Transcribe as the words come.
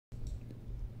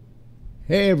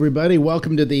Hey everybody,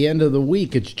 welcome to the end of the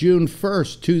week. It's June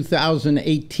 1st,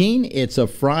 2018. It's a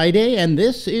Friday, and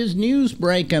this is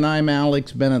Newsbreak, and I'm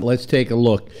Alex Bennett. Let's take a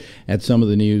look at some of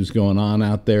the news going on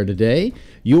out there today.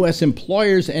 U.S.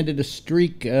 employers ended a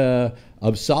streak of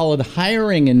solid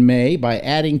hiring in May by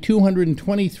adding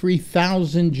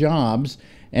 223,000 jobs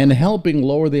and helping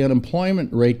lower the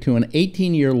unemployment rate to an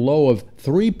 18-year low of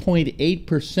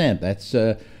 3.8%. That's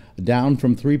down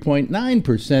from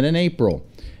 3.9% in April.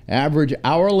 Average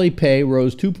hourly pay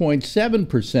rose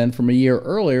 2.7% from a year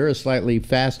earlier, a slightly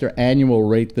faster annual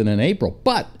rate than in April.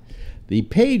 But the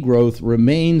pay growth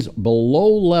remains below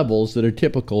levels that are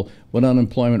typical when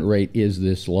unemployment rate is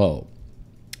this low.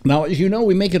 Now, as you know,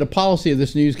 we make it a policy of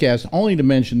this newscast only to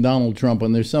mention Donald Trump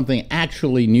when there's something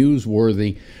actually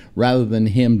newsworthy rather than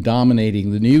him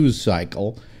dominating the news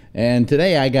cycle. And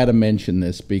today I got to mention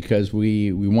this because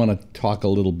we want to talk a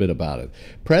little bit about it.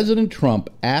 President Trump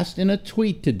asked in a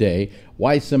tweet today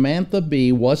why Samantha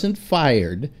Bee wasn't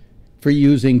fired for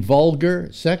using vulgar,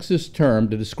 sexist term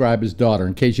to describe his daughter.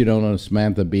 In case you don't know,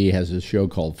 Samantha Bee has a show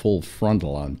called Full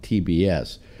Frontal on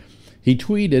TBS. He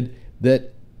tweeted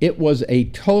that it was a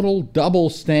total double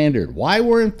standard. Why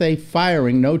weren't they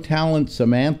firing no-talent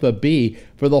Samantha Bee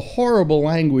for the horrible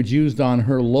language used on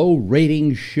her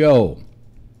low-rating show?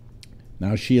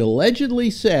 Now, she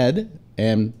allegedly said,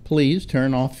 and please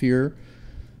turn off your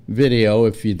video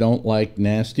if you don't like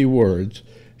nasty words,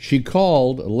 she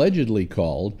allegedly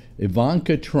called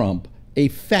Ivanka Trump a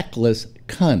feckless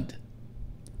cunt.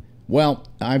 Well,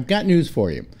 I've got news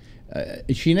for you.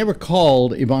 She never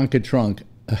called Ivanka Trump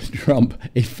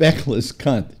a feckless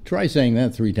cunt. Try saying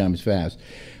that 3 times fast.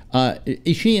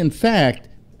 She, in fact,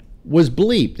 was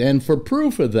bleeped. And for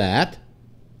proof of that,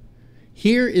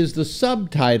 here is the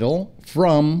subtitle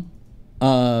from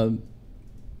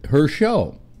her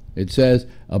show. It says,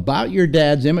 "About your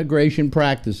dad's immigration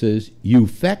practices, you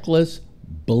feckless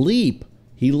bleep,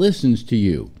 he listens to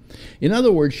you." In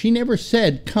other words, she never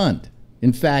said cunt.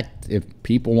 In fact, if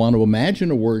people want to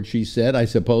imagine a word she said, I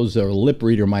suppose a lip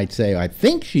reader might say, I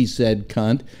think she said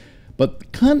cunt,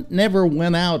 but cunt never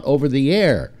went out over the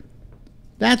air.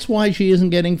 That's why she isn't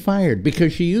getting fired,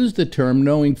 because she used the term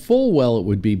knowing full well it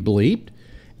would be bleeped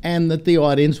and that the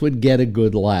audience would get a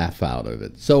good laugh out of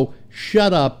it. So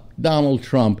shut up, Donald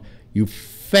Trump, you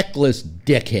feckless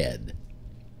dickhead.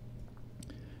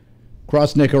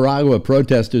 Across Nicaragua,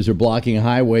 protesters are blocking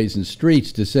highways and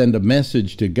streets to send a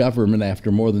message to government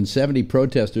after more than 70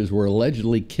 protesters were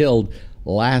allegedly killed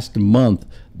last month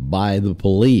by the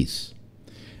police.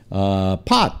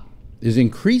 Pot is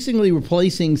increasingly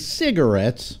replacing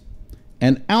cigarettes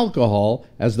and alcohol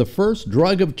as the first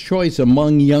drug of choice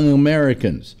among young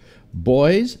Americans.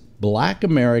 Boys, Black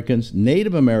Americans,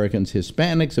 Native Americans,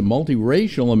 Hispanics, and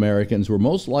multiracial Americans were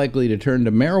most likely to turn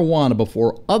to marijuana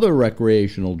before other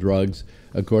recreational drugs,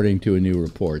 according to a new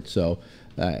report. So,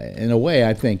 in a way,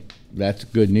 I think that's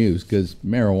good news because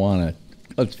marijuana,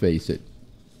 let's face it,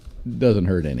 doesn't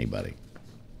hurt anybody.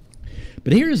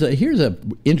 But here's a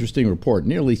interesting report.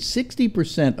 Nearly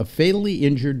 60% of fatally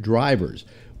injured drivers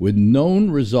with known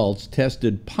results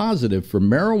tested positive for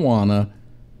marijuana,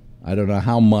 I don't know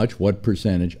how much, what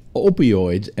percentage,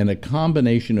 opioids, and a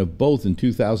combination of both in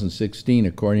 2016,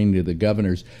 according to the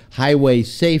governor's Highway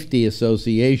Safety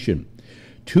Association.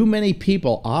 Too many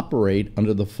people operate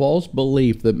under the false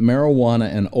belief that marijuana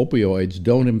and opioids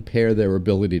don't impair their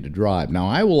ability to drive. Now,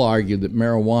 I will argue that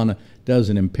marijuana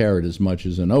doesn't impair it as much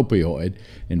as an opioid.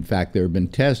 In fact, there have been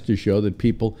tests to show that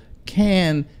people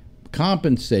can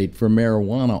compensate for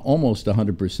marijuana almost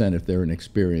 100% if they're an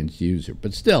experienced user.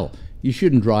 But still, you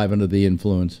shouldn't drive under the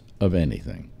influence of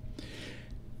anything.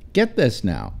 Get this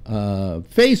now.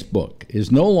 Facebook is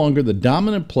no longer the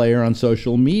dominant player on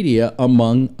social media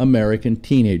among American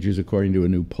teenagers, according to a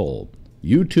new poll.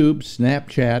 YouTube,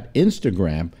 Snapchat,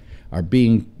 Instagram are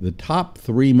being the top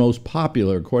 3 most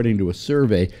popular, according to a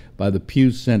survey by the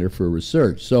Pew Center for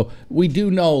Research. So we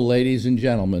do know, ladies and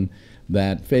gentlemen,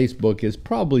 that Facebook is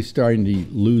probably starting to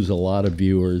lose a lot of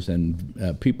viewers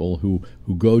and people who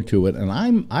go to it. And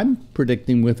I'm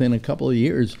predicting within a couple of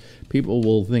years, people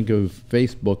will think of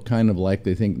Facebook kind of like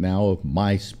they think now of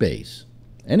MySpace.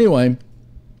 Anyway,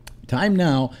 time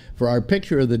now for our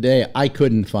picture of the day. I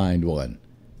couldn't find one.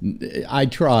 I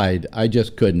tried. I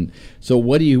just couldn't. So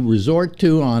what do you resort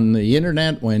to on the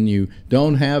internet when you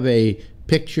don't have a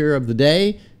picture of the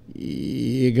day?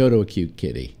 You go to a cute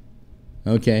kitty.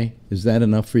 Okay, is that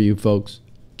enough for you folks?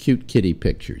 Cute kitty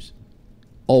pictures.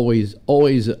 Always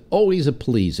a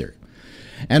pleaser.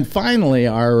 And finally,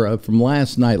 our from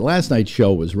last night's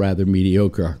show was rather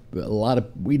mediocre.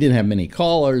 We didn't have many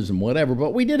callers and whatever,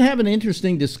 but we did have an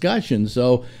interesting discussion.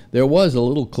 So there was a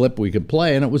little clip we could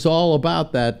play, and it was all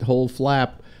about that whole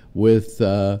flap with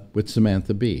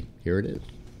Samantha Bee. Here it is.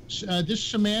 This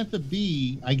Samantha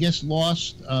Bee, I guess,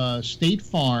 lost State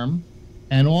Farm,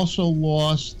 and also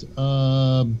lost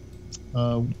one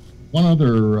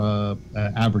other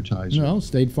advertiser. No,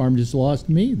 State Farm just lost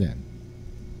me then.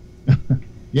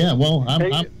 Yeah, well,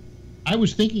 I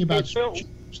was thinking about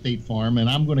State Farm, and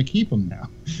I'm going to keep them now.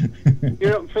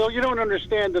 Phil, you don't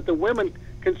understand that the women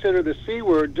consider the C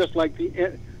word just like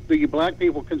the black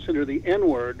people consider the N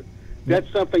word.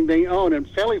 That's something they own. And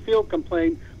Sally Field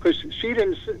complained because she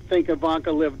didn't think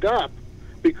Ivanka lived up.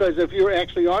 Because if you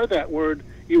actually are that word,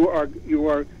 you are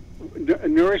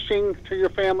nourishing to your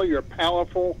family. You're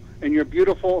powerful and you're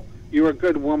beautiful. You're a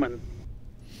good woman.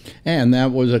 And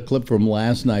that was a clip from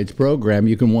last night's program.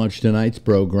 You can watch tonight's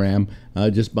program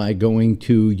just by going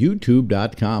to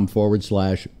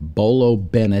youtube.com/Bolo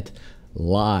Bennett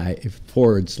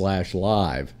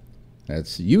live/live.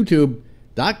 That's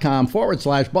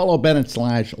youtube.com/Bolo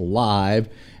Bennett/live.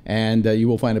 And you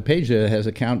will find a page that has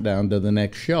a countdown to the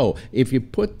next show. If you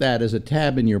put that as a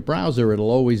tab in your browser,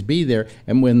 it'll always be there.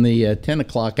 And when the 10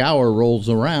 o'clock hour rolls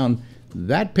around,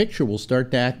 that picture will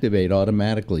start to activate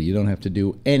automatically. You don't have to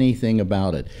do anything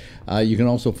about it. You can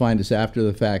also find us after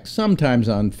the fact, sometimes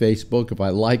on Facebook if I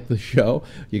like the show.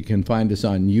 You can find us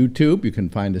on YouTube. You can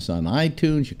find us on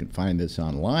iTunes. You can find us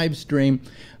on live stream.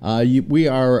 We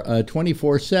are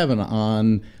 24/7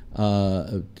 on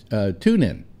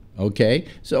TuneIn. Okay,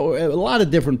 so a lot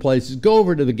of different places. Go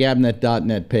over to the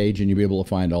gabnet.net page and you'll be able to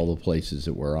find all the places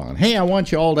that we're on. Hey, I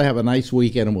want you all to have a nice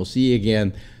weekend, and we'll see you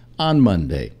again on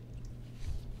Monday.